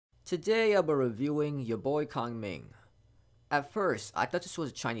Today I'll be reviewing your boy Kongming. At first, I thought this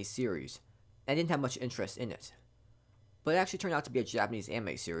was a Chinese series, and didn't have much interest in it. But it actually turned out to be a Japanese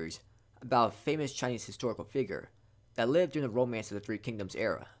anime series about a famous Chinese historical figure that lived during the Romance of the Three Kingdoms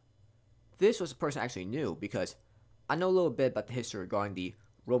era. This was a person I actually knew because I know a little bit about the history regarding the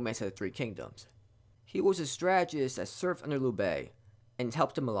Romance of the Three Kingdoms. He was a strategist that served under Liu Bei and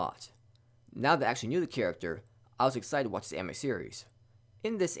helped him a lot. Now that I actually knew the character, I was excited to watch this anime series.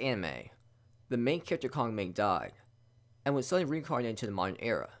 In this anime, the main character Kongming died, and was suddenly reincarnated into the modern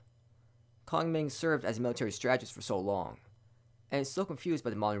era. Kongming served as a military strategist for so long, and is still confused by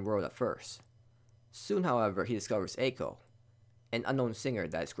the modern world at first. Soon, however, he discovers Eiko, an unknown singer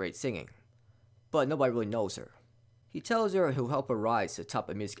that is great singing, but nobody really knows her. He tells her he'll help her rise to the top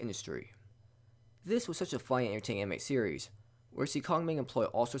of the music industry. This was such a funny and entertaining anime series, where we see Kongming employ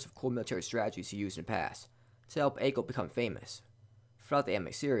all sorts of cool military strategies he used in the past to help Eiko become famous. Throughout the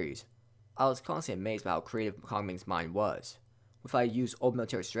anime series, I was constantly amazed by how creative Kongming's mind was, with how he used old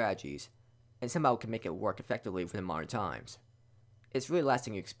military strategies, and somehow could make it work effectively within modern times. It's really the last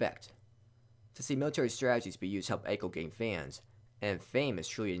thing you expect. To see military strategies be used to help Eiko gain fans, and fame is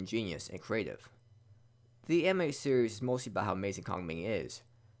truly ingenious and creative. The anime series is mostly about how amazing Kongming is,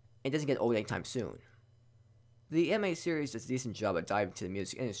 and doesn't get old anytime soon. The anime series does a decent job at diving into the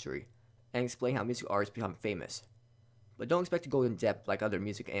music industry, and explaining how music artists become famous. But don't expect to go in depth like other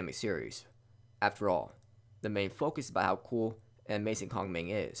music anime series. After all, the main focus is about how cool and amazing Kongming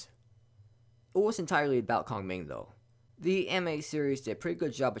is. It wasn't entirely about Kongming though. The anime series did a pretty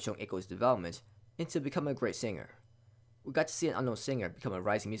good job of showing Eiko's development into becoming a great singer. We got to see an unknown singer become a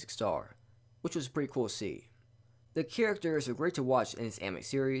rising music star, which was pretty cool to see. The characters are great to watch in this anime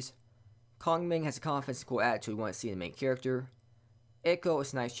series. Kongming has a confidence and cool attitude we want to see in the main character. Eiko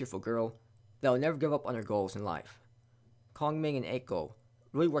is a nice cheerful girl that will never give up on her goals in life. Kongming and Eiko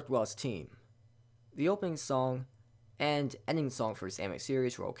really worked well as a team. The opening song and ending song for this anime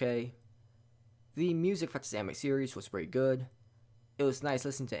series were okay. The music for this anime series was pretty good. It was nice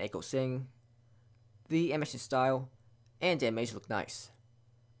listening to Eiko sing. The animation style and the animation looked nice.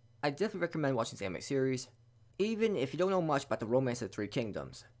 I definitely recommend watching this anime series, even if you don't know much about the Romance of the Three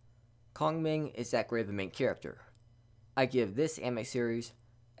Kingdoms. Kongming is that great of a main character. I give this anime series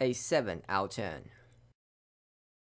a 7 out of 10.